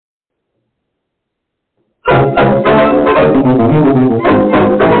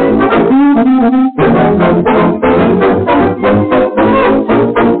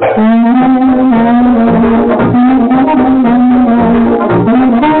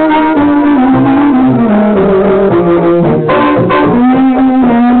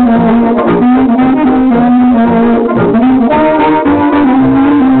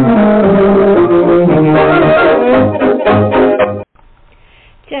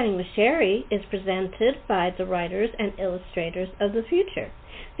Chatting with Sherri is presented by the writers and illustrators of the future.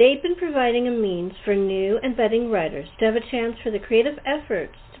 They've been providing a means for new and budding writers to have a chance for their creative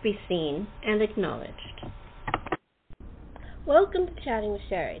efforts to be seen and acknowledged. Welcome to Chatting with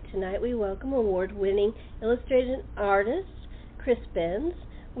Sherri. Tonight we welcome award-winning illustrated artist Chris Benz.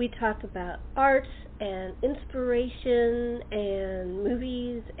 We talk about art and inspiration and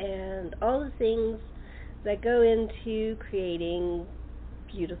movies and all the things that go into creating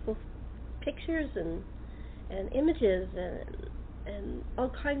beautiful pictures and images and all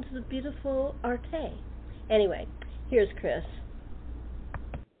kinds of beautiful arte. Anyway, here's Chris.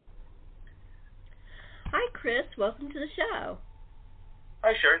 Hi, Chris. Welcome to the show.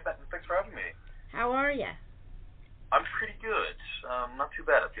 Hi, Sherri. Thanks for having me. How are you? I'm pretty good. Not too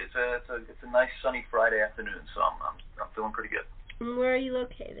bad. It's a nice sunny Friday afternoon, so I'm feeling pretty good. And where are you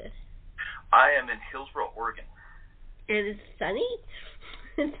located? I am in Hillsboro, Oregon. And it's sunny?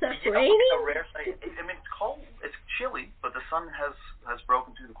 It's not raining? It's a rare sight. I mean, it's cold. It's chilly, but the sun has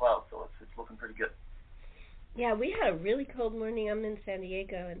broken through the clouds, so it's looking pretty good. Yeah, we had a really cold morning. I'm in San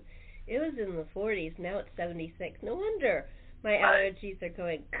Diego, and it was in the 40s. Now it's 76. No wonder my allergies are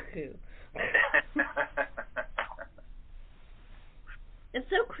going cuckoo. It's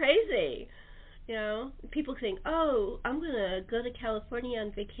so crazy. You know, people think, oh, I'm going to go to California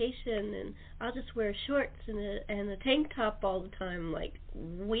on vacation and I'll just wear shorts and a tank top all the time. Like,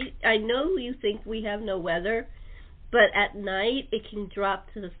 I know you think we have no weather, but at night it can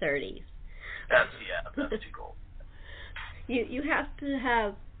drop to the 30s. That's too cold. You have to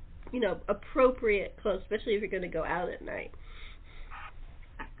have, appropriate clothes, especially if you're going to go out at night.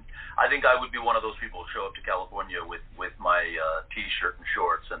 I think I would be one of those people who show up to California with my T-shirt and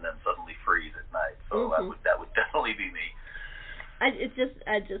shorts and then suddenly freeze at night. So that would definitely be me.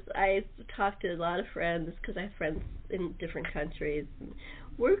 I've talked to a lot of friends because I have friends in different countries. And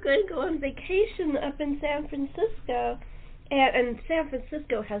we're going to go on vacation up in San Francisco, and San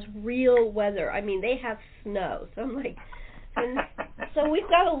Francisco has real weather. I mean, they have snow. So I'm like, so we've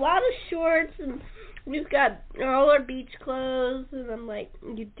got a lot of shorts and we've got all our beach clothes, and I'm like,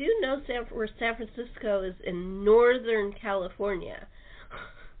 you do know where San Francisco is in Northern California.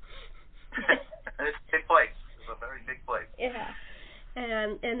 It's a big place. It's a very big place. Yeah,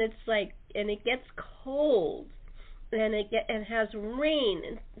 and it's like, and it gets cold, and it has rain,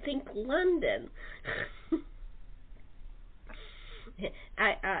 and think London.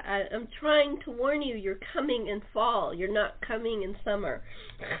 I'm trying to warn you, you're coming in fall. You're not coming in summer.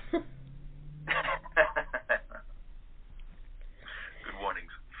 Good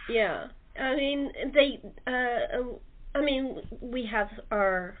warnings. Yeah, I mean we have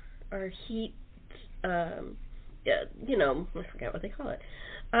our heat. I forgot what they call it.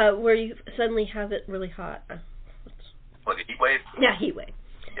 Where you suddenly have it really hot. Like a heat wave. Yeah, heat wave.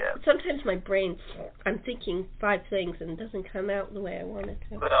 Yeah. Sometimes my brain, I'm thinking 5 things and it doesn't come out the way I want it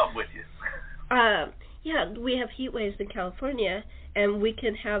to. But I'm with you. Yeah, we have heat waves in California, and we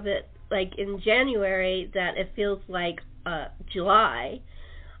can have it like in January that it feels like July,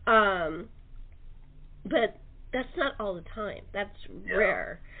 but that's not all the time. That's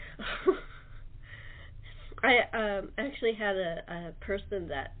rare. I actually had a person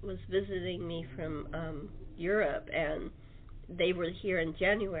that was visiting me from Europe, and they were here in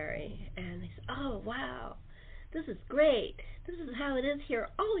January, and they said, oh, wow, this is great. This is how it is here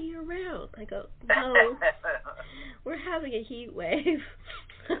all year round. I go, no, we're having a heat wave.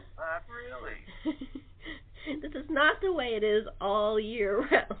 Not really. This is not the way it is all year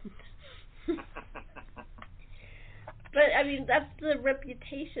round. But, I mean, that's the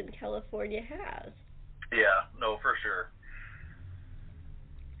reputation California has. Yeah, no, for sure.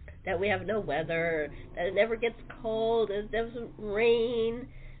 That we have no weather, that it never gets cold, it doesn't rain.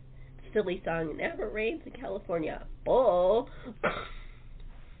 Silly song, it never rains in California. Oh.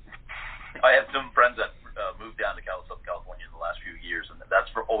 I have some friends that moved down to Southern California in the last few years, and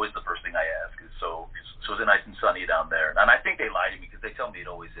that's always the first thing I ask is, so is it nice and sunny down there? And I think they lie to me because they tell me it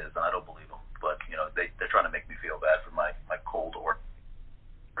always is, and I don't believe them. But, they're trying to make me feel bad for my cold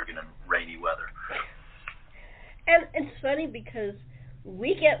Oregon and rainy weather. And it's funny because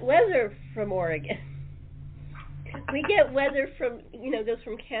we get weather from Oregon. We get weather from, goes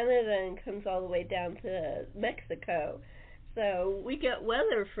from Canada and comes all the way down to Mexico. So we get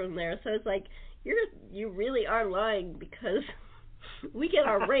weather from there. So it's like you really are lying because we get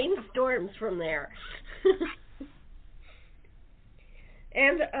our rainstorms from there.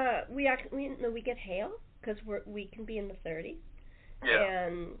 And we get hail because we can be in the 30s. Yeah.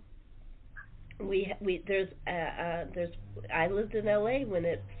 And there's I lived in LA when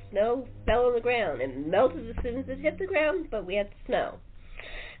snow fell on the ground and melted as soon as it hit the ground, but we had snow.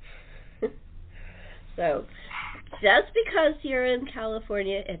 So just because you're in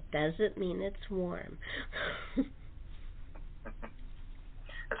California, it doesn't mean it's warm. That's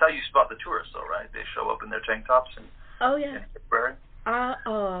how you spot the tourists, though, right? They show up in their tank tops and. Oh yeah. Right?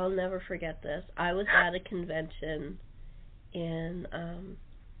 I'll never forget this. I was at a convention in I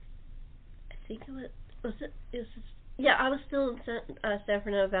think I was still in San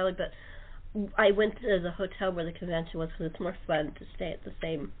Fernando Valley, but I went to the hotel where the convention was because it's more fun to stay at the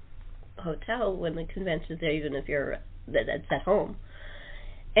same hotel when the convention's there, even if it's at home.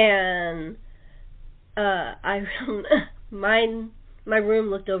 And my room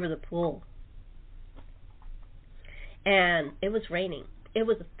looked over the pool, and it was raining. It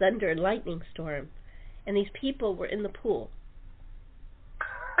was a thunder and lightning storm, and these people were in the pool.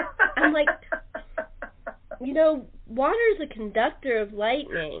 I'm like, water is a conductor of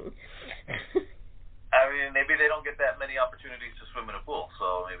lightning. I mean, maybe they don't get that many opportunities to swim in a pool,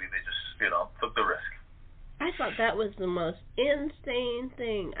 so maybe they just, took the risk. I thought that was the most insane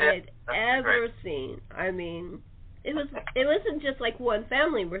thing I'd ever seen. I mean, it wasn't just like one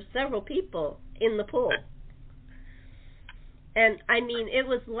family. We're several people in the pool. And, I mean, it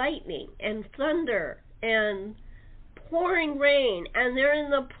was lightning and thunder and pouring rain, and they're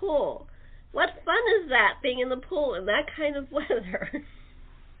in the pool. What fun is that, being in the pool in that kind of weather?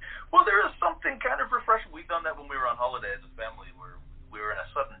 Well, there is something kind of refreshing. We've done that when we were on holiday as a family, where we were in a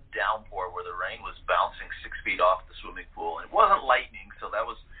sudden downpour where the rain was bouncing 6 feet off the swimming pool. And it wasn't lightning, so that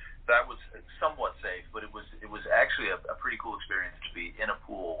was somewhat safe, but it was actually a pretty cool experience to be in a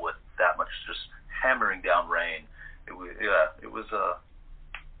pool with that much just hammering down rain. It was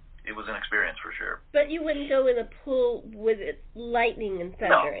an experience for sure. But you wouldn't go in a pool with it lightning and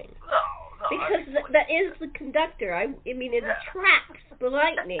thundering. No. Because that is the conductor. I mean, it attracts the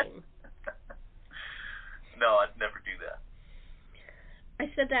lightning. No, I'd never do that. I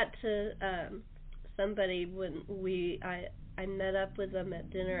said that to somebody when I met up with them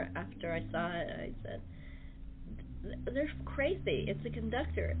at dinner after I saw it. I said, they're crazy. It's a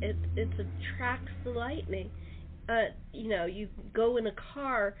conductor. It attracts the lightning. You go in a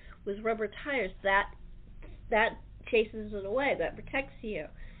car with rubber tires, that chases it away, that protects you.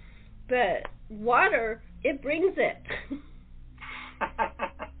 But water, it brings it.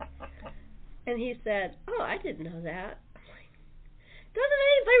 And he said, "Oh, I didn't know that." I'm like, doesn't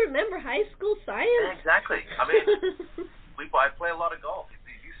anybody remember high school science? Yeah, exactly. I mean, I play a lot of golf. If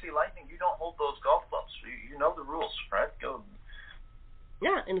you see lightning, you don't hold those golf clubs. You know the rules, right? Go.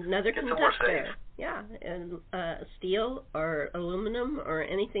 Yeah, and another conductor. Yeah, and steel or aluminum or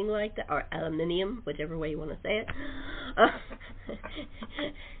anything like that, or aluminium, whichever way you want to say it.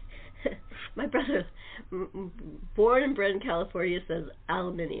 My brother, born and bred in California, says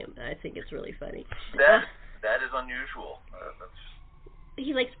aluminium. I think it's really funny. That is unusual.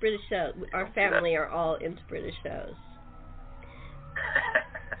 He likes British shows. Our family are all into British shows.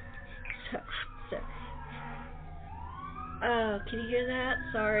 Can you hear that?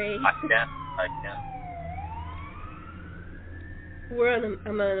 Sorry. I can.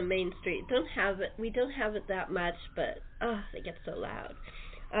 I'm on a main street. We don't have it that much, but they get so loud.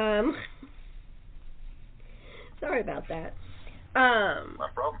 Sorry about that. No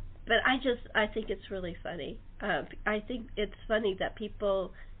problem. But I think it's really funny. I think it's funny that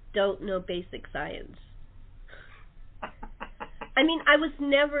people don't know basic science. I mean, I was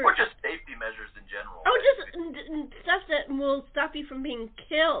never... Or just safety measures in general. Oh, just stuff that will stop you from being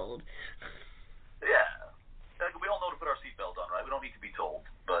killed. Yeah. We all know to put our seatbelt on, right? We don't need to be told.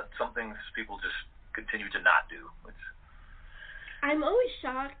 But some things people just continue to not do. I'm always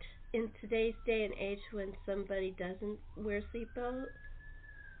shocked in today's day and age when somebody doesn't wear seatbelt.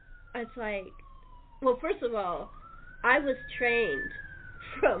 It's like, well, first of all, I was trained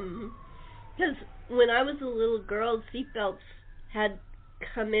because when I was a little girl, seatbelts had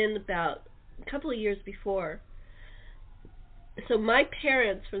come in about a couple of years before. So my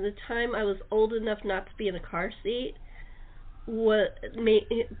parents, from the time I was old enough not to be in a car seat,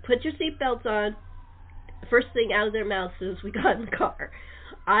 put your seatbelts on. First thing out of their mouths is we got in the car.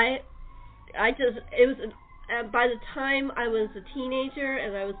 By the time I was a teenager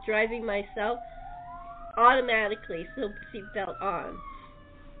and I was driving myself, automatically seatbelt on.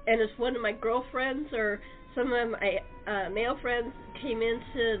 and if one of my girlfriends or some of my male friends came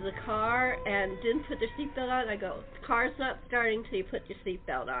into the car and didn't put their seatbelt on, I go, the car's not starting till you put your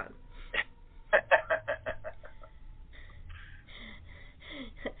seatbelt on.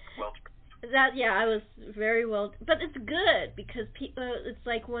 Well, I was very well, but it's good because people. It's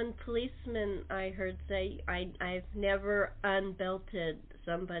like one policeman I heard say, I've never unbelted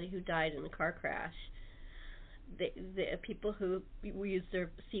somebody who died in a car crash. The people who use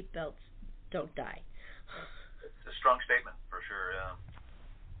their seatbelts don't die. It's a strong statement for sure. Yeah.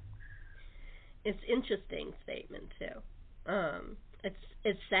 It's an interesting statement too.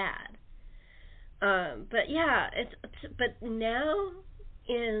 It's sad. But yeah, but now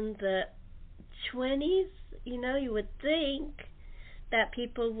in the 20s, you would think that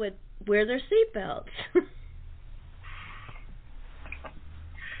people would wear their seatbelts.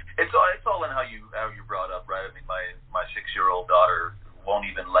 It's all in how you brought up, right? I mean, my 6-year-old daughter won't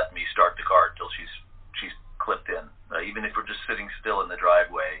even let me start the car until she's clipped in. Even if we're just sitting still in the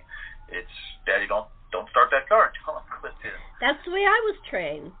driveway, it's, Daddy, don't start that car until I'm clipped in. That's the way I was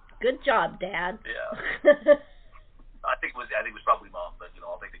trained. Good job, Dad. Yeah. I think it was probably Mom, but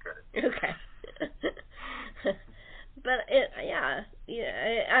I'll take the credit. Okay. But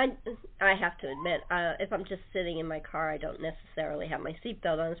I have to admit, if I'm just sitting in my car, I don't necessarily have my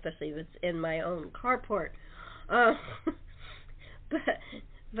seatbelt on, especially if it's in my own carport.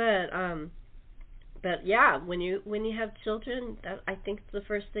 But yeah, when you have children, I think the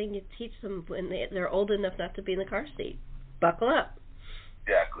first thing you teach them when they're old enough not to be in the car seat, buckle up.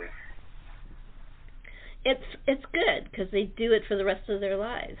 Exactly. It's good because they do it for the rest of their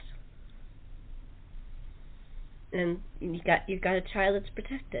lives, and you've got a child that's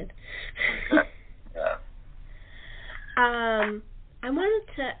protected. Yeah. I wanted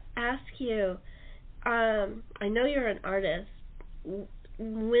to ask you. I know you're an artist.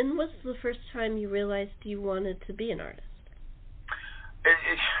 When was the first time you realized you wanted to be an artist?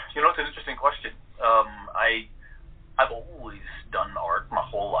 It's an interesting question. I've always done art my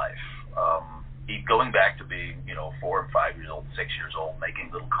whole life. Going back to being, 4 and 5 years old, 6 years old,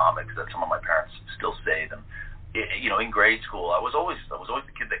 making little comics that some of my parents still save. And in grade school, I was always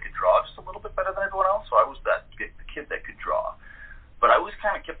the kid that could draw just a little bit better than everyone else. So I was the kid that could draw, but I always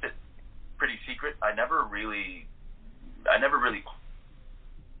kind of kept it pretty secret. I never really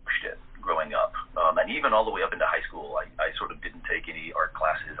pushed it growing up, and even all the way up into high school, I sort of didn't take any art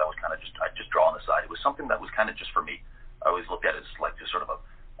classes. I was kind of I just draw on the side. It was something that was kind of just for me. I always looked at it as like just sort of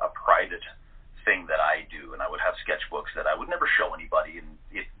a private thing that I do, and I would have sketchbooks that I would never show anybody, and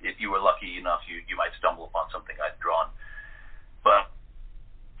if you were lucky enough, you might stumble upon something I'd drawn. But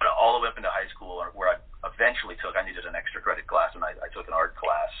all the way up into high school, where I eventually I needed an extra credit class, and I took an art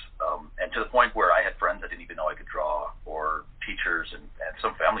class, and to the point where I had friends that didn't even know I could draw, or teachers and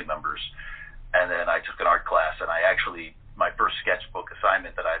some family members. And then I took an art class, and my first sketchbook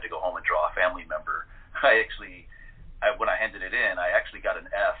assignment that I had to go home and draw a family member, when I handed it in, I actually got an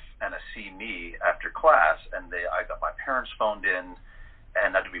F and a C me after class, and I got my parents phoned in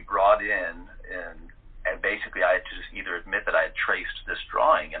and had to be brought in, and basically I had to just either admit that I had traced this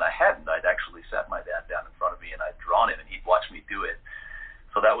drawing, and I hadn't. I'd actually sat my dad down in front of me, and I'd drawn it, and he'd watched me do it.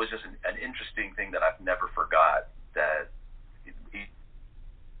 So that was just an interesting thing that I've never forgot, that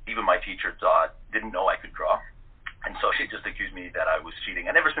even my teacher didn't know I could draw. And so she just accused me that I was cheating.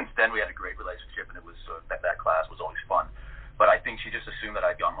 And ever since then, we had a great relationship, and it was that class was always fun. But I think she just assumed that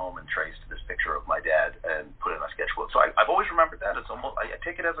I'd gone home and traced this picture of my dad and put it in a sketchbook. So I've always remembered that. It's almost, I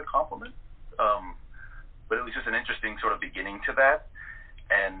take it as a compliment. But it was just an interesting sort of beginning to that.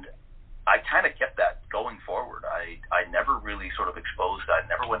 And I kind of kept that going forward. I never really sort of exposed. I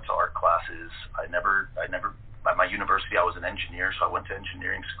never went to art classes. At my university, I was an engineer, so I went to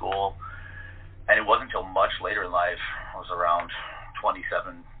engineering school. And it wasn't until much later in life, I was around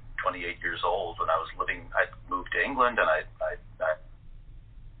 27, 28 years old, when I moved to England, and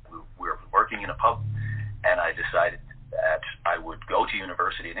we were working in a pub, and I decided that I would go to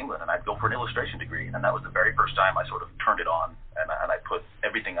university in England, and I'd go for an illustration degree. And that was the very first time I sort of turned it on, and I put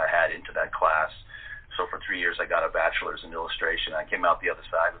everything I had into that class. So for 3 years, I got a bachelor's in illustration. I came out the other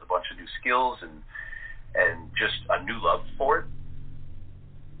side with a bunch of new skills and just a new love for it.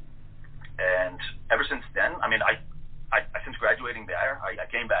 And ever since then, since graduating there, I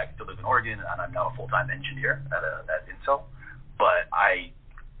came back to live in Oregon, and I'm now a full-time engineer at Intel. But I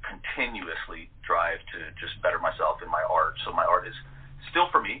continuously strive to just better myself in my art. So my art is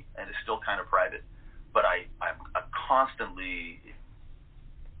still for me, and it's still kind of private, but I'm constantly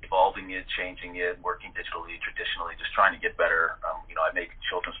evolving it, changing it, working digitally, traditionally, just trying to get better. I make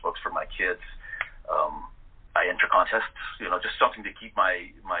children's books for my kids. I enter contests, just something to keep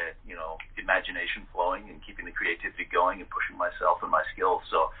my imagination flowing and keeping the creativity going and pushing myself and my skills.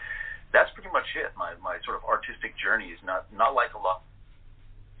 So that's pretty much it. My sort of artistic journey is not like a lot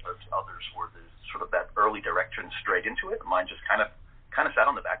of others where there's sort of that early direction straight into it. Mine just kind of sat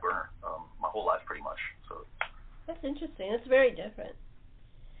on the back burner my whole life pretty much. So that's interesting. It's very different.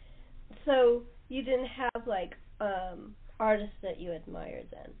 So you didn't have like artists that you admired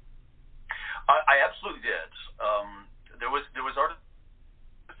then? I absolutely did. There was artists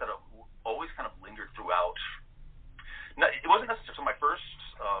that always kind of lingered throughout. No, it wasn't necessarily my first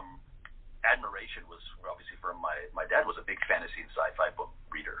admiration was obviously from my dad was a big fantasy and sci-fi book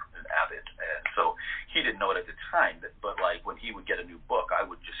reader, an avid, and so he didn't know it at the time. But like when he would get a new book, I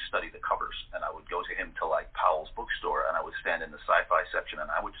would just study the covers, and I would go to him to like Powell's bookstore, and I would stand in the sci-fi section,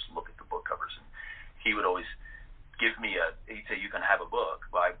 and I would just look at the book covers, and he would always give me he'd say, you can have a book,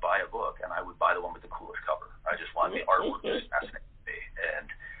 buy a book, and I would buy the one with the coolest cover. I just wanted the artwork just fascinated me. And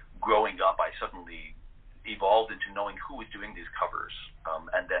growing up, I suddenly evolved into knowing who was doing these covers,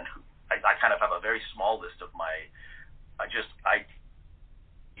 and then I kind of have a very small list of my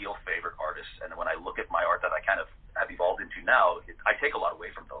ideal favorite artists, and when I look at my art that I kind of have evolved into now, I take a lot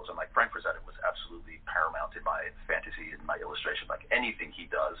away from those. And like Frank Frazetta was absolutely paramount in my fantasy and my illustration. Like anything he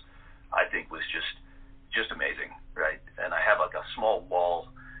does, I think was just amazing, right? And I have like a small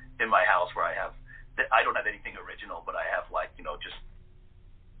wall in my house where I don't have anything original, but I have like just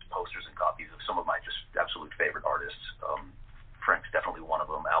posters and copies of some of my just absolute favorite artists. Frank's definitely one of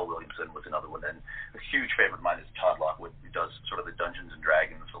them. Al Williamson was another one. And a huge favorite of mine is Todd Lockwood, who does sort of the Dungeons and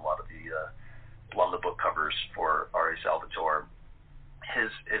Dragons, a lot of the book covers for R.A. Salvatore.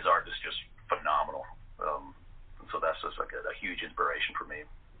 His art is just phenomenal. And so that's just like a huge inspiration for me.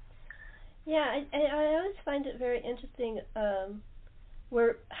 Yeah, I always find it very interesting how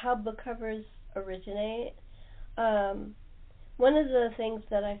book covers originate. One of the things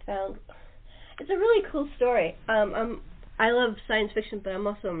that I found, it's a really cool story. I love science fiction, but I'm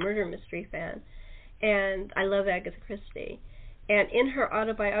also a murder mystery fan, and I love Agatha Christie. And in her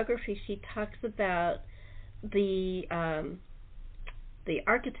autobiography, she talks about the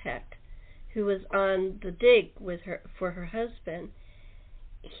architect who was on the dig with her for her husband.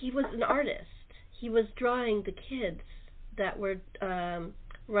 He was an artist. He was drawing the kids that were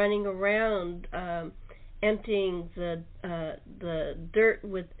running around, emptying the dirt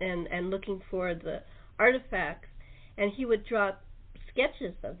with and looking for the artifacts. And he would draw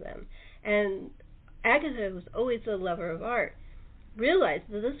sketches of them. And Agatha, who was always a lover of art, realized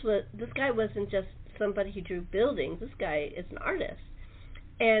that this guy wasn't just somebody who drew buildings. This guy is an artist.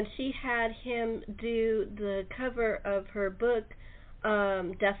 And she had him do the cover of her book,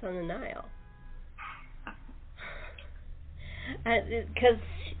 Death on the Nile. Because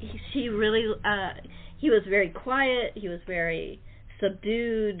she really, he was very quiet. He was very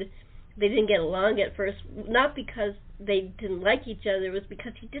subdued. They didn't get along at first, not because they didn't like each other, it was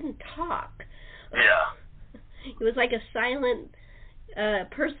because he didn't talk. Yeah. He was like a silent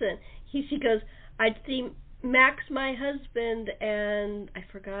person. She goes, I'd see Max, my husband, and I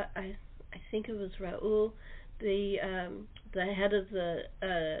forgot, I think it was Raoul, the head of the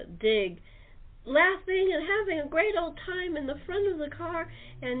dig, laughing and having a great old time in the front of the car,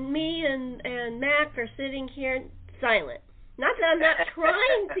 and me and Mac are sitting here silent. Not that I'm not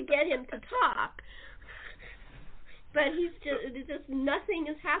trying to get him to talk, but it's just nothing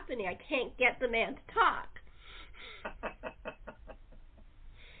is happening. I can't get the man to talk.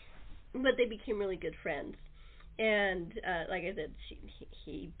 But they became really good friends, and like I said,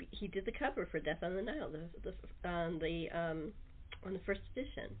 he did the cover for Death on the Nile, on the first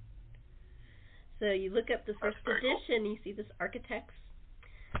edition. So you look up the first edition, you see this architect's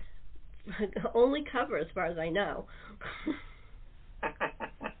only cover, as far as I know.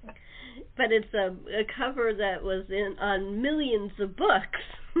 But it's a cover that was on millions of books.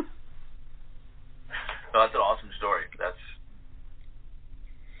 No, that's an awesome story.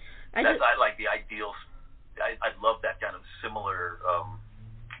 I like the ideal. I'd love that kind of similar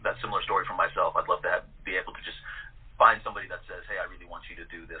story for myself. I'd love to be able to just find somebody that says, "Hey, I really want you to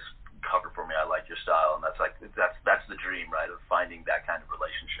do this cover for me. I like your style," and that's the dream, right? Of finding that kind of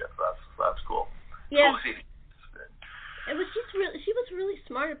relationship. That's cool. Yeah. Cool to see. She was really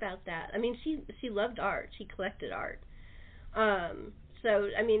smart about that. I mean, she loved art. She collected art. So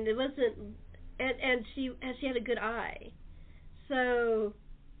I mean, it wasn't, and she had a good eye. So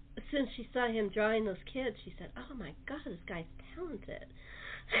since she saw him drawing those kids, she said, "Oh my God, this guy's talented."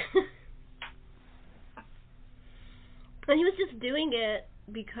 And he was just doing it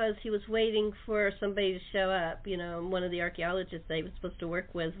because he was waiting for somebody to show up. One of the archaeologists that he was supposed to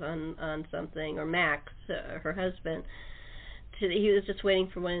work with on something, or Max, her husband. He was just waiting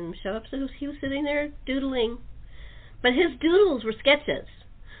for one of them to show up, so he was sitting there doodling. But his doodles were sketches.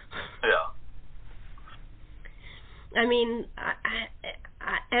 Yeah. I mean,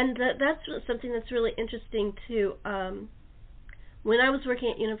 and that's something that's really interesting too. When I was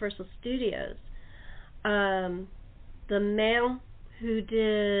working at Universal Studios, the man who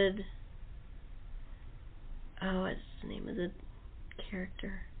did, what's the name of the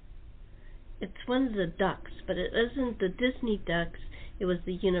character? It's one of the ducks, but it wasn't the Disney ducks. It was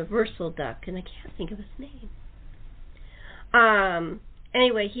the Universal duck, and I can't think of his name.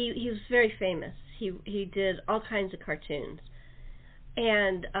 Anyway, he was very famous. He did all kinds of cartoons,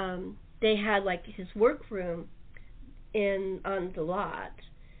 and they had like his workroom on the lot,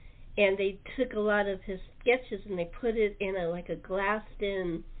 and they took a lot of his sketches and they put it in a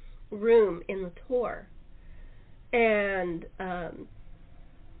glassed-in room in the tour, and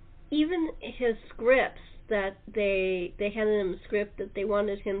even his scripts that they handed him a script that they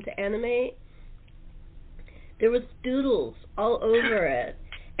wanted him to animate, there was doodles all over it.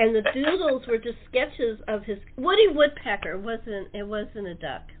 And the doodles were just sketches of his Woody Woodpecker. It wasn't a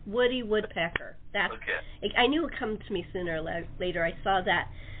duck. Woody Woodpecker. That's okay. I knew it would come to me sooner or later. I saw that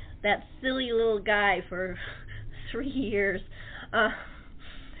silly little guy for 3 years.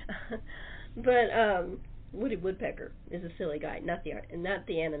 But Woody Woodpecker is a silly guy, not the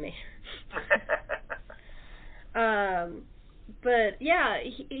animator. But yeah,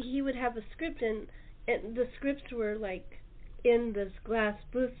 he would have a script, and the scripts were like in this glass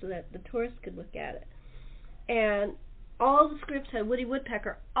booth so that the tourists could look at it. And all the scripts had Woody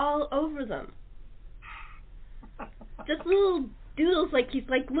Woodpecker all over them. Just little doodles, like he's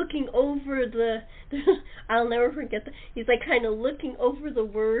like looking over I'll never forget that. He's like kind of looking over the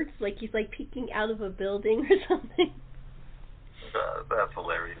words, like he's like peeking out of a building or something. That's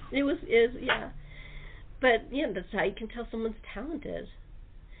hilarious. Yeah. But yeah, that's how you can tell someone's talented.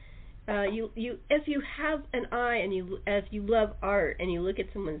 If you have an eye and if you love art and you look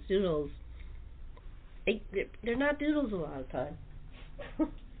at someone's doodles, they're not doodles a lot of the time.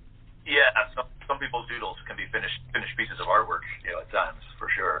 Yeah, some people's doodles can be finished pieces of artwork, at times, for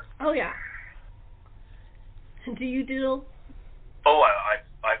sure. Oh yeah. Do you doodle? Oh,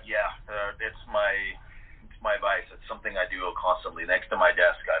 yeah. It's my vice. It's something I do constantly. Next to my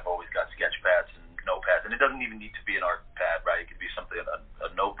desk, I've always got sketch pads and notepads, and it doesn't even need to be an art pad, right? It could be something, a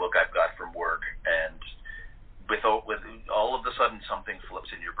notebook I've got from work, and with all of a sudden something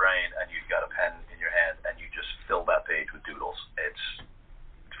flips in your brain, and you've got a pen in your hand, and you just fill that page with doodles. It's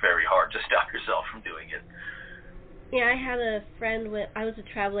very hard to stop yourself from doing it. Yeah, I had a friend I was a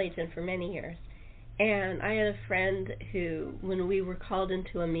travel agent for many years, and I had a friend who, when we were called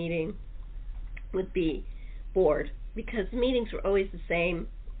into a meeting, would be bored because the meetings were always the same.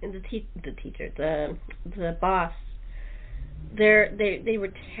 And the boss, they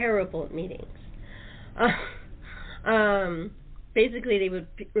were terrible at meetings. Basically, they would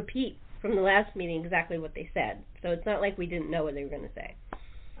repeat from the last meeting exactly what they said. So it's not like we didn't know what they were going to say.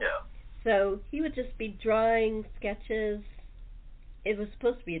 Yeah. So he would just be drawing sketches. It was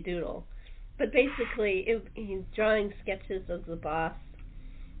supposed to be a doodle, but basically he's drawing sketches of the boss,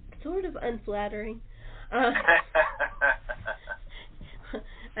 sort of unflattering.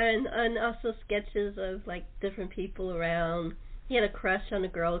 And also sketches of like different people around. He had a crush on a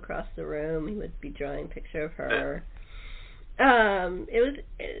girl across the room. He would be drawing a picture of her.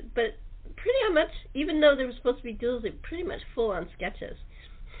 But pretty much, even though they were supposed to be doodles, they were pretty much full on sketches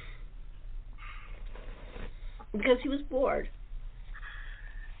because he was bored.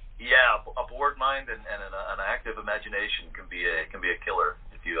 Yeah, a bored mind and an active imagination can be a killer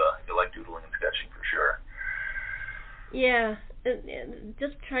if you like doodling and sketching, for sure. Yeah.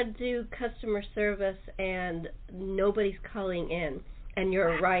 Just try to do customer service and nobody's calling in and you're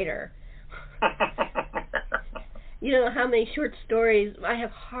a writer. You know how many short stories, I have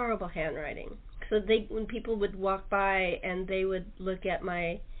horrible handwriting. So when people would walk by and they would look at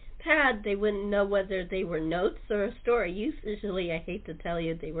my pad, they wouldn't know whether they were notes or a story. Usually, I hate to tell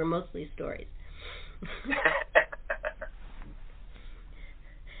you, they were mostly stories.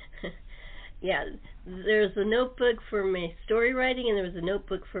 Yeah, there's a notebook for my story writing and there was a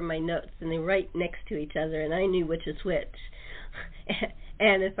notebook for my notes, and they write next to each other, and I knew which is which.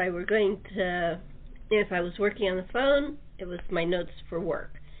 And if I was working on the phone, it was my notes for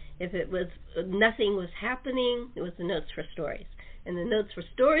work. If nothing was happening, it was the notes for stories. And the notes for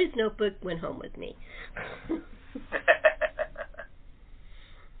stories notebook went home with me.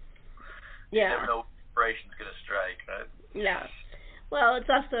 Yeah. You never know when inspiration's going to strike, right? Yeah. Well, it's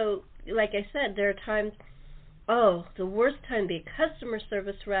also, like I said, there are times, oh, the worst time to be a customer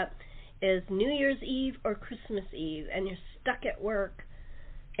service rep is New Year's Eve or Christmas Eve, and you're stuck at work,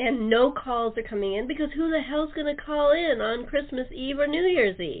 and no calls are coming in, because who the hell's going to call in on Christmas Eve or New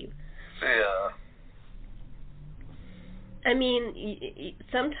Year's Eve? Yeah. I mean,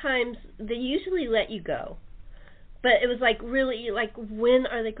 sometimes they usually let you go. But it was like, really, like, when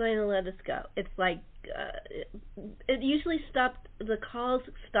are they going to let us go? It's like, it usually the calls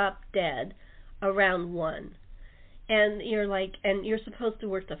stopped dead around 1. And you're like, and you're supposed to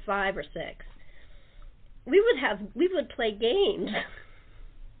work to 5 or 6. We would play games.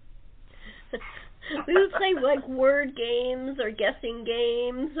 We would play, like, word games or guessing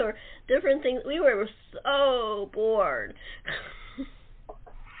games or different things. We were so bored.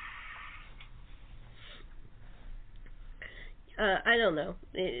 I don't know.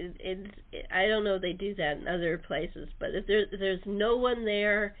 I don't know if they do that in other places, but if there's no one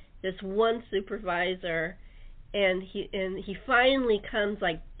there, there's one supervisor, and he finally comes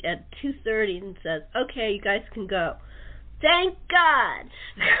like at 2:30 and says, "Okay, you guys can go." Thank God.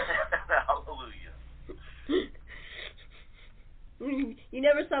 Hallelujah. You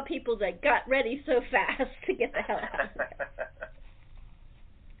never saw people that got ready so fast to get the hell out of there.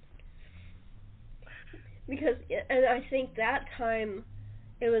 Because, and I think that time,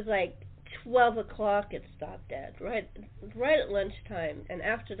 it was like 12 o'clock it stopped dead, right at lunchtime, and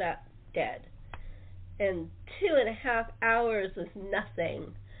after that, dead. And 2.5 hours of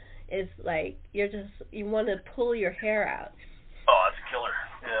nothing is like, you want to pull your hair out. Oh, it's a killer.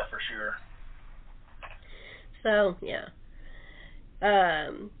 Yeah, for sure. So, yeah.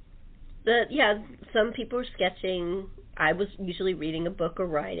 Some people were sketching. I was usually reading a book or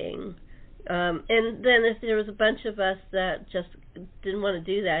writing. And then if there was a bunch of us that just didn't want to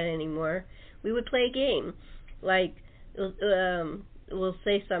do that anymore, we would play a game. Like, we'll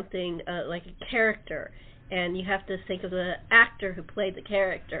say something like a character, and you have to think of the actor who played the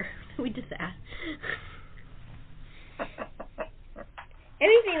character. We just asked.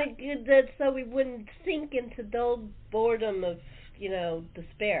 Anything that so we wouldn't sink into dull boredom of,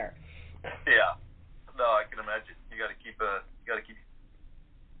 despair. Yeah. No, I can imagine. You got to keep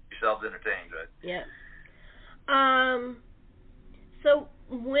yourselves entertained, right? Yeah. So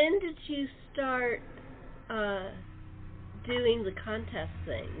when did you start doing the contest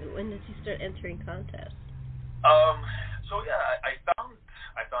thing? When did you start entering contests? So yeah, I found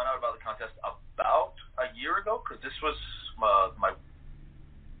out about the contest about a year ago, because this was my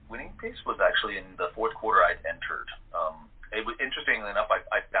winning piece was actually in the fourth quarter I'd entered. It was, interestingly enough,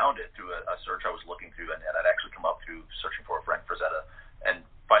 I found it through a search I was looking through, and I'd actually come up through searching for Frank Frazetta and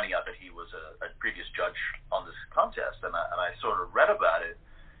finding out that he was a previous judge on this contest, and I sort of read about it,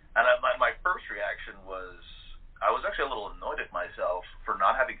 and my first reaction was, I was actually a little annoyed at myself for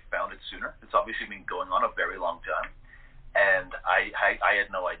not having found it sooner. It's obviously been going on a very long time, and I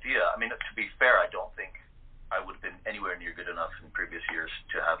had no idea. I mean, to be fair, I don't think I would have been anywhere near good enough in previous years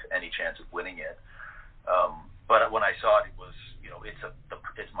to have any chance of winning it. But when I saw it, it was,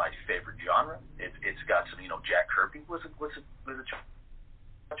 it's my favorite genre. It's got some, Jack Kirby was a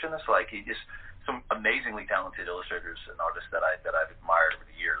judge in this. Like, he just, some amazingly talented illustrators and artists that I've admired over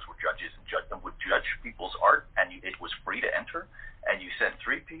the years were judges and would judge people's art, and it was free to enter, and you sent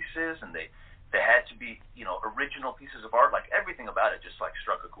 3 pieces, and they had to be, original pieces of art. Like, everything about it just like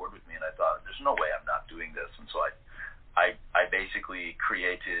struck a chord with me, and I thought, there's no way I'm not doing this. And so I basically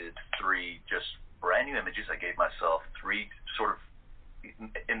created 3 just brand new images. I gave myself 3 sort of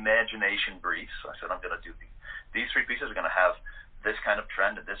imagination briefs. I said, I'm going to do these 3 pieces are going to have this kind of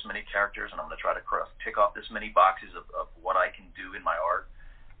trend and this many characters, and I'm going to try to tick off this many boxes of what I can do in my art,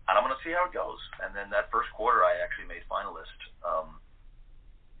 and I'm going to see how it goes. And then that first quarter, I actually made finalist,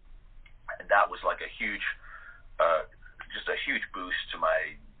 and that was like a huge, just a huge boost to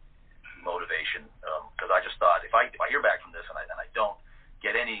my motivation, because I just thought, if I hear back from this and I don't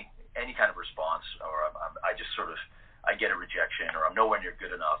get any kind of response, or I just sort of, I get a rejection, or I'm nowhere near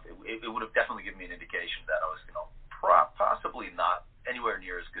good enough, it would have definitely given me an indication that I was, possibly not anywhere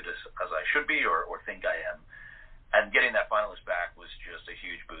near as good as I should be or think I am. And getting that finalist back was just a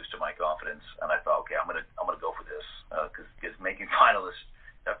huge boost to my confidence. And I thought, okay, I'm gonna go for this, because making finalist,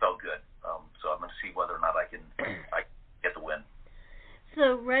 that felt good. So I'm gonna see whether or not I get the win.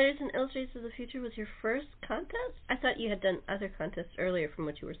 So Writers and Illustrators of the Future was your first contest? I thought you had done other contests earlier from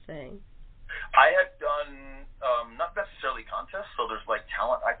what you were saying. I had done not necessarily contests. So there's like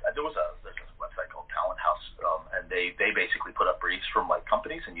talent. There's a website called Talent House, and they basically put up briefs from like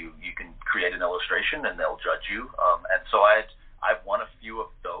companies, and you can create an illustration, and they'll judge you. And so I've won a few of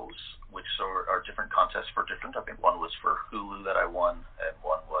those, which are different contests for different. I think one was for Hulu that I won.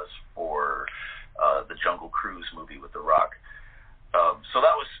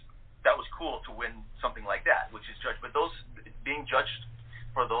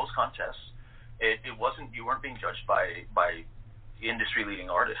 those contests, it wasn't, you weren't being judged by industry-leading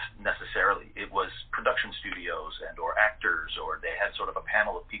artists necessarily. It was production studios or actors, or they had sort of a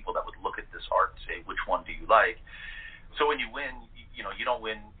panel of people that would look at this art and say, which one do you like? So when you win, you don't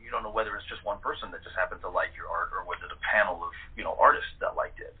win. You don't know whether it's just one person that just happened to like your art, or was it a panel of artists that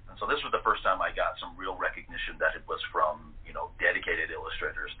liked it. And so this was the first time I got some real recognition that it was from dedicated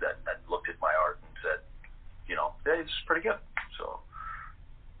illustrators that looked at my art and said, hey, it's pretty good. So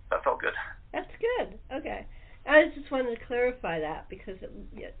that felt good. That's good. Okay. I just wanted to clarify that because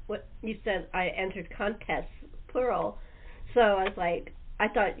what you said, I entered contests, plural. So I was like, I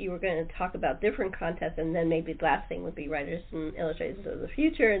thought you were going to talk about different contests, and then maybe the last thing would be Writers and Illustrators of the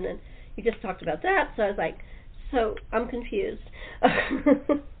Future, and then you just talked about that. So I was like, so I'm confused.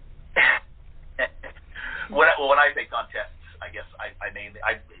 When I say contests, I guess I mainly,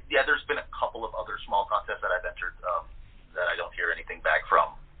 there's been a couple of other small contests that I've entered that I don't hear anything back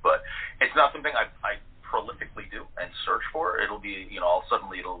from, but it's not something I prolifically do and search for. It'll be, all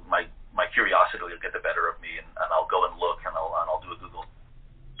suddenly my curiosity will get the better of me, and I'll go and look, and I'll do a Google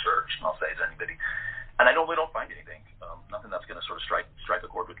search, and I'll say, is anybody, and I normally don't find anything, nothing that's going to sort of strike a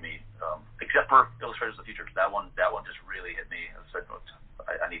chord with me, except for Illustrators of the Future. That one just really hit me. I said,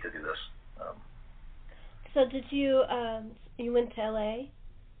 I need to do this. So did you went to LA?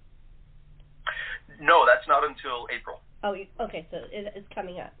 No, that's not until April. Oh, okay, so it's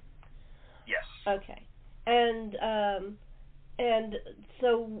coming up. Yes. Okay. And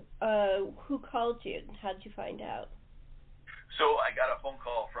so who called you? How did you find out? So I got a phone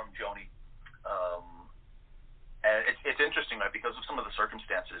call from Joni, and it's interesting, right? Because of some of the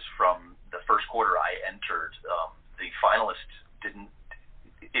circumstances from the first quarter I entered, the finalist didn't.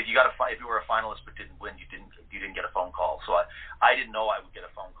 If you were a finalist but didn't win, you didn't get a phone call. So I didn't know I would get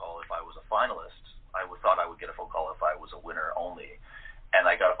a phone call if I was a finalist. I thought I would get a phone call if I was a winner only. And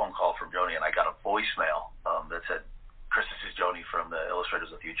I got a phone call from Joni, and I got a voicemail that said, Chris, this is Joni from the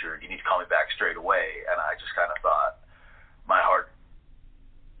Illustrators of the Future. You need to call me back straight away. And I just kind of thought, my heart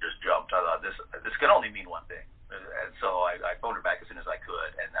just jumped. I thought, this can only mean one thing. And so I phoned her back as soon as I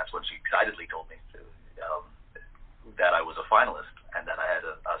could, and that's when she excitedly told me that I was a finalist and that I had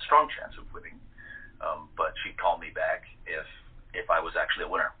a strong chance of winning. But she'd call me back if I was actually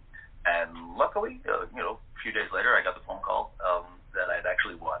a winner. And luckily, a few days later, I got the phone call that I'd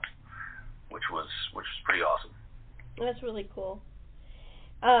actually won, which was pretty awesome. That's really cool.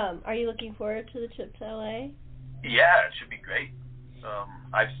 Are you looking forward to the trip to LA? Yeah, it should be great.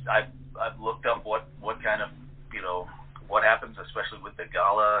 I've looked up what kind of what happens, especially with the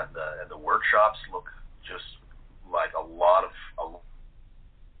gala and the workshops. Look just like a lot of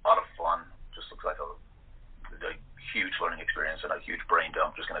fun. Just looks like a huge learning experience and a huge brain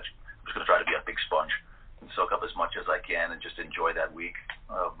dump. I'm just gonna try to be a big sponge and soak up as much as I can and just enjoy that week,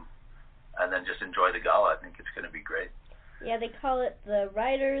 and then just enjoy the gala. I think it's going to be great. Yeah, they call it the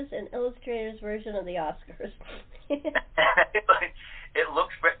Writers and Illustrators version of the Oscars. It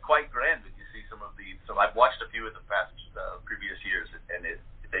looks quite grand when you see some of the. So I've watched a few of the past previous years, and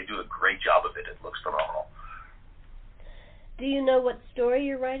they do a great job of it. It looks phenomenal. Do you know what story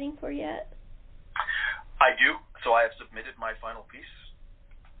you're writing for yet? I do. So I have submitted my final piece.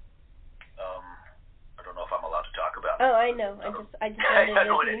 I don't know if I'm allowed to talk about it. Oh, I know. I just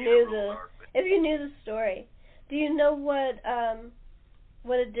wondered if you knew the story. Do you know what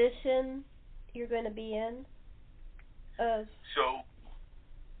edition you're going to be in? So,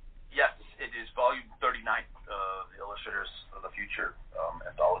 yes, it is volume 39, the Illustrators of the Future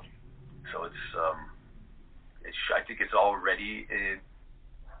anthology. So I think it's already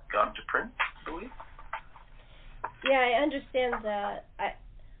gone to print, I believe. Yeah, I understand that.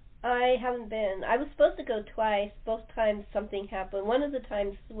 I haven't been. I was supposed to go twice. Both times something happened. One of the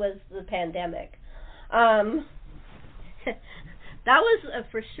times was the pandemic. That was a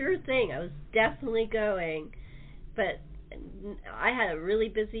for sure thing. I was definitely going, but I had a really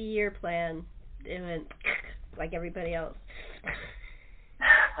busy year planned. It went like everybody else.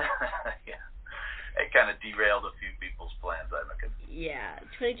 Yeah, it kind of derailed a few people's plans, I reckon. Yeah,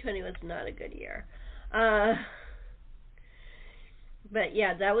 2020 was not a good year. But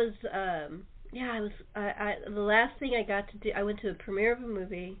yeah, that was the last thing I got to do. I went to the premiere of a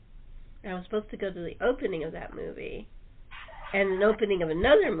movie, and I was supposed to go to the opening of that movie, and an opening of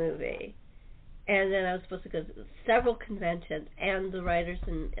another movie, and then I was supposed to go to several conventions and the Writers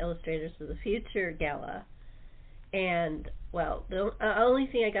and Illustrators of the Future Gala, and well, the only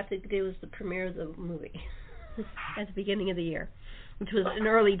thing I got to do was the premiere of the movie at the beginning of the year, which was in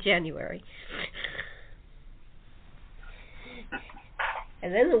early January.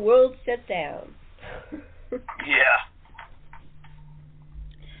 And then the world shut down. Yeah.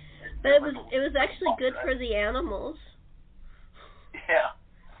 But it was actually good for the animals. Yeah.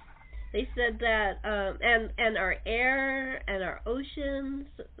 They said that, and our air and our oceans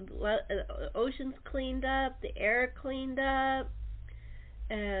cleaned up, the air cleaned up,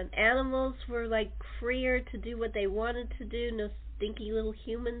 and animals were like freer to do what they wanted to do. No stinky little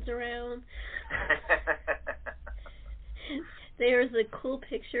humans around. There's a cool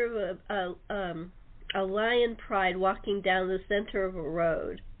picture of a lion pride walking down the center of a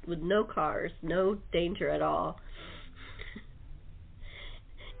road with no cars, no danger at all.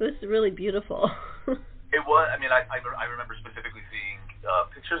 It was really beautiful. It was. I mean, I remember specifically seeing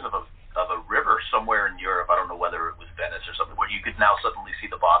pictures of a river somewhere in Europe. I don't know whether it was Venice or something, where you could now suddenly see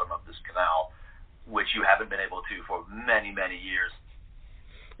the bottom of this canal, which you haven't been able to for many, many years.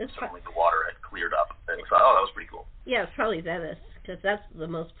 Suddenly the water had cleared up. And so, that was pretty cool. Yeah, it's probably Venice, because that's the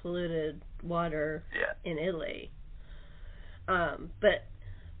most polluted water in Italy. But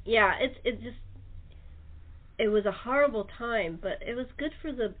yeah, it was a horrible time, but it was good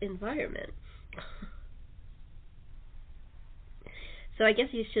for the environment. So I guess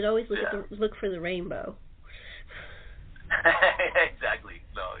you should always look for the rainbow. Exactly.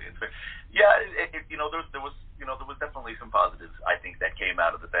 No, it's fair. Yeah, there was definitely some positives, I think, that came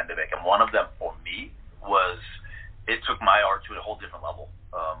out of the pandemic, and one of them for me was it took my art to a whole different level.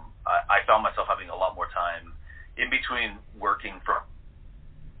 I found myself having a lot more time in between working from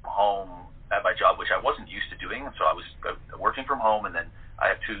home at my job, which I wasn't used to doing, and so I was working from home, and then I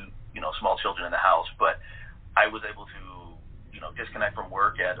have two, small children in the house, but I was able to, disconnect from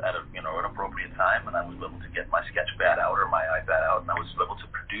work at an appropriate time, and I was able to get my sketchpad out or my iPad out, and I was able to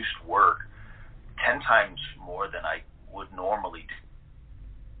produce work 10 times more than I would normally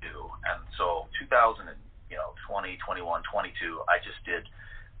do. And so 2020, 21, 22, I just did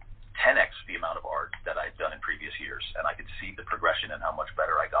 10x the amount of art that I'd done in previous years, and I could see the progression and how much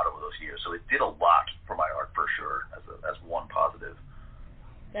better I got over those years. So it did a lot for my art, for sure, as one positive.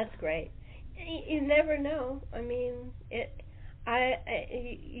 That's great. You never know. I mean, I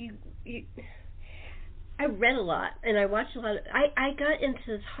read a lot, and I watched a lot of. I got into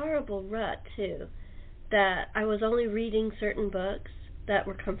this horrible rut too, that I was only reading certain books that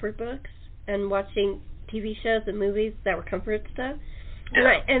were comfort books, and watching TV shows and movies that were comfort stuff.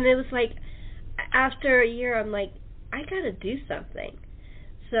 Yeah. And it was like, after a year, I'm like, I gotta do something.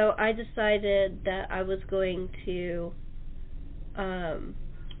 So I decided that I was going to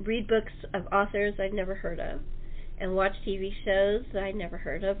read books of authors I'd never heard of, and watch TV shows that I'd never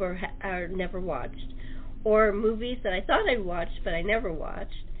heard of or never watched, or movies that I thought I'd watched but I never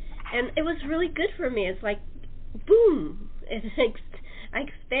watched. And it was really good for me. It's like, boom! I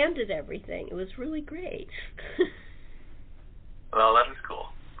expanded everything. It was really great. Well, that is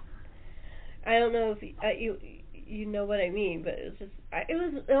cool. I don't know if you know what I mean, but it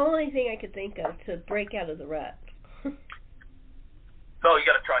was the only thing I could think of to break out of the rut. No, you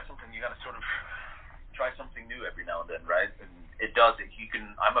got to try something. You got to sort of try something new every now and then, right? And it does.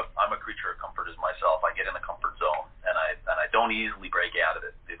 I'm a creature of comfort as myself. I get in a comfort zone, and I don't easily break out of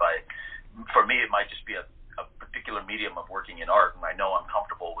it. For me, it might just be a particular medium of working in art, and I know I'm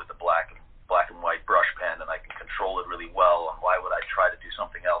comfortable with the black and white brush pen, and I can control it really well. And why would I try to do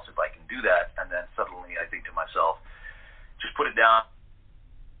something else if I can do that? And then suddenly I think to myself, just put it down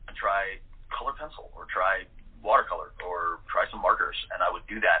and try color pencil, or try watercolor, or try some markers. And I would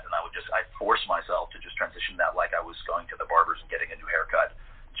do that, and I'd force myself to just transition that like I was going to the barber's and getting a new haircut.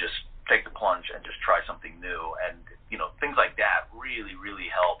 Just take the plunge and just try something new. And things like that really, really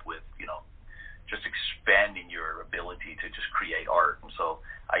help with just expanding your ability to just create art. And so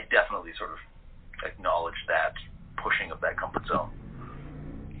I definitely sort of acknowledge that pushing of that comfort zone.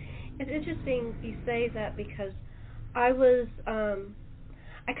 It's interesting you say that, because I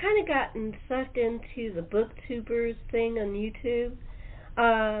kind of gotten sucked into the booktubers thing on YouTube.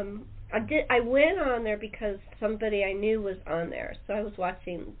 I went on there because somebody I knew was on there, so I was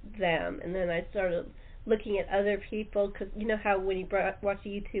watching them, and then I started looking at other people, because you know how when you watch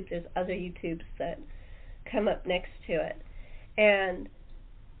YouTube, there's other YouTubes that come up next to it. And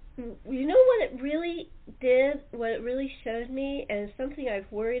you know what it really did, what it really showed me, and it's something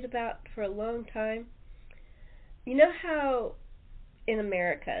I've worried about for a long time? You know how, in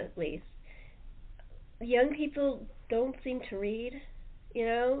America at least, young people don't seem to read?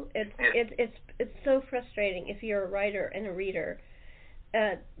 It's so frustrating if you're a writer and a reader.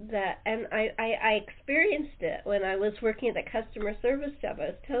 I experienced it when I was working at that customer service job I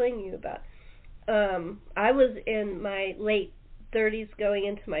was telling you about. I was in my late 30s going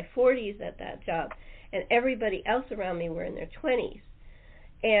into my 40s at that job, and everybody else around me were in their 20s.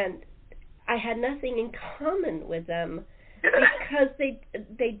 And I had nothing in common with them because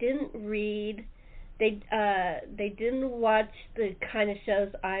they didn't read, they didn't watch the kind of shows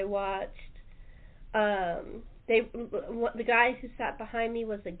I watched. The guy who sat behind me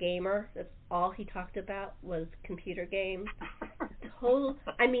was a gamer. That's all he talked about was computer games.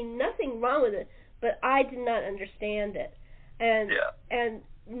 I mean, nothing wrong with it, but I did not understand it, and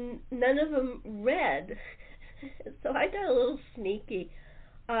none of them read. So I got a little sneaky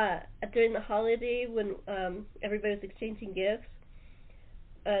during the holiday when everybody was exchanging gifts.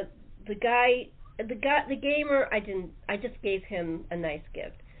 The gamer, I just gave him a nice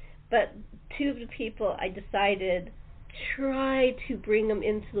gift. But two of the people, I decided try to bring them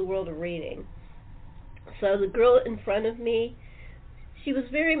into the world of reading. So the girl in front of me, she was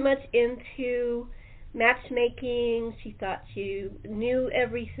very much into matchmaking. She thought she knew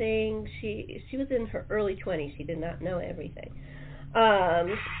everything. She was in her early 20s. She did not know everything.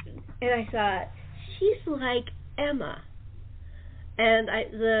 And I thought, she's like Emma. And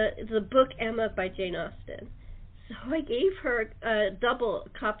the book Emma by Jane Austen. So I gave her a double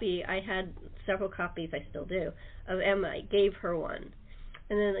copy. I had several copies, I still do, of Emma. I gave her one.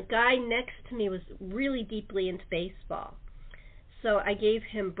 And then the guy next to me was really deeply into baseball. So I gave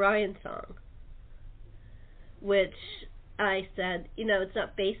him Brian's Song, which I said, it's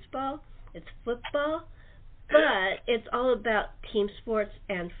not baseball, it's football, but it's all about team sports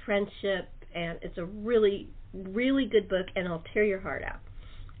and friendship, and it's a really, really good book, and I'll tear your heart out.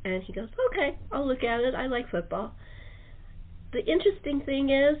 And he goes, okay, I'll look at it. I like football. The interesting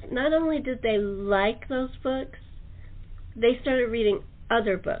thing is, not only did they like those books, they started reading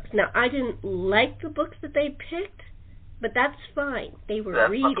other books. Now, I didn't like the books that they picked, but that's fine. They were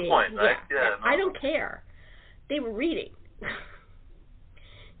reading. That's not the point, right? Yeah, I don't care. They were reading.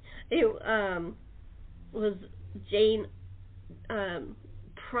 It was Jane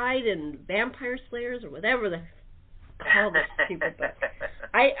Pride and Vampire Slayers, or whatever the hell this stupid book.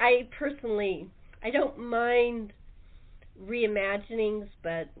 I personally, I don't mind reimaginings,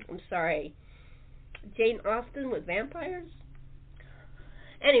 but I'm sorry. Jane Austen with vampires?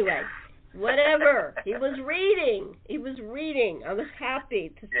 Anyway, whatever. He was reading. I was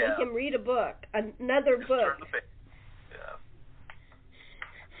happy to see him read a book, another book.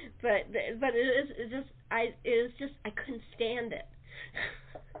 But it is just I couldn't stand it.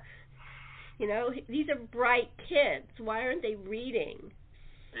 These are bright kids. Why aren't they reading?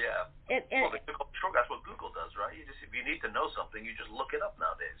 Yeah. Well, that's what Google does, right? If you need to know something, you just look it up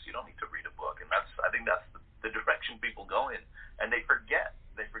nowadays. You don't need to read a book, and I think that's the direction people go in, and they forget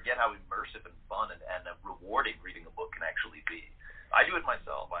how immersive and fun and rewarding reading a book can actually be. I do it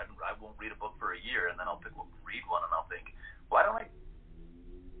myself. I won't read a book for a year, and then I'll read one, and I'll think, why don't I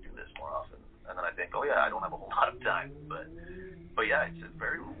do this more often? And then I think, oh yeah, I don't have a whole lot of time, but yeah, it's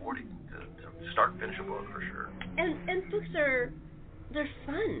very rewarding to start and finish a book for sure. And books they're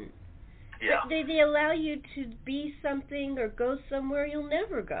fun. Yeah. They allow you to be something or go somewhere you'll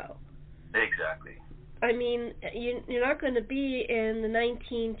never go. Exactly. I mean, you're not going to be in the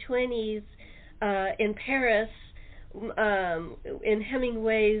 1920s in Paris in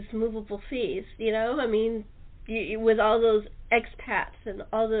Hemingway's Movable Feast, I mean, with all those expats and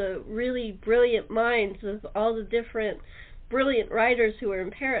all the really brilliant minds of all the different brilliant writers who are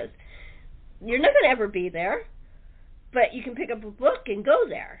in Paris. You're not going to ever be there, but you can pick up a book and go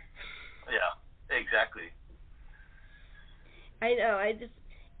there. Yeah, exactly. I know.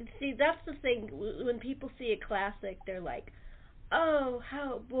 See, that's the thing. When people see a classic, they're like, oh,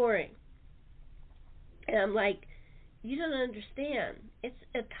 how boring. And I'm like, you don't understand. It's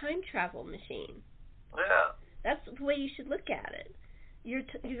a time travel machine. Yeah. That's the way you should look at it. You're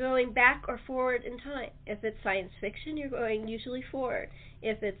going back or forward in time. If it's science fiction, you're going usually forward.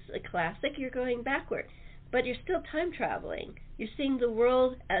 If it's a classic, you're going backward. But you're still time traveling. You're seeing the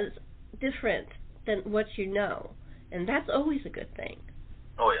world as different than what you know. And that's always a good thing.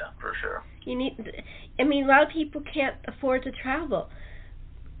 Oh, yeah, for sure. A lot of people can't afford to travel.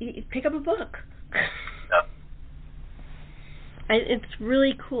 You pick up a book. Yep. It's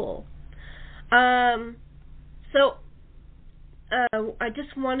really cool. So I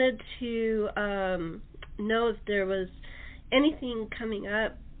just wanted to know if there was anything coming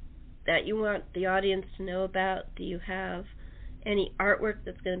up that you want the audience to know about. Do you have any artwork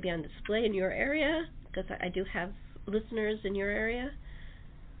that's going to be on display in your area? Because I do have listeners in your area.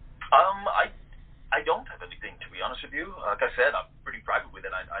 I don't have anything, to be honest with you. Like I said, I'm pretty private with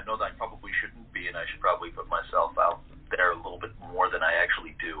it. I know that I probably shouldn't be, and I should probably put myself out there a little bit more than I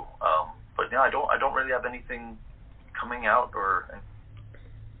actually do. But yeah, I don't really have anything coming out or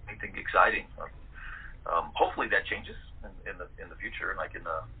anything exciting. Hopefully that changes in the future, like in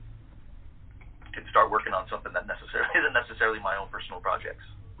the can start working on something that isn't necessarily my own personal projects.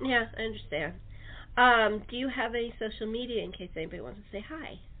 Yeah, I understand. Do you have any social media in case anybody wants to say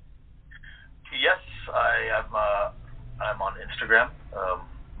hi? Yes, I'm on Instagram.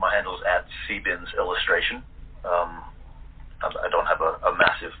 My handle is @cbinsillustration. I don't have a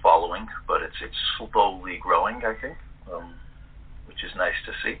massive following, but it's slowly growing, I think, which is nice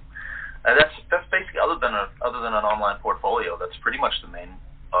to see. And that's basically other than an online portfolio. That's pretty much the main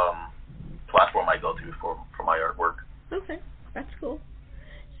platform I go through for my artwork. Okay, that's cool.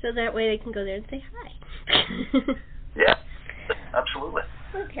 So that way they can go there and say hi. Yeah, absolutely.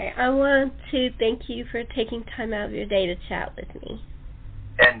 Okay, I want to thank you for taking time out of your day to chat with me.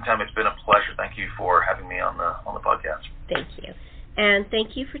 Anytime, it's been a pleasure. Thank you for having me on the podcast. Thank you. And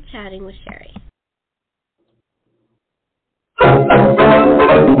thank you for chatting with Sherri.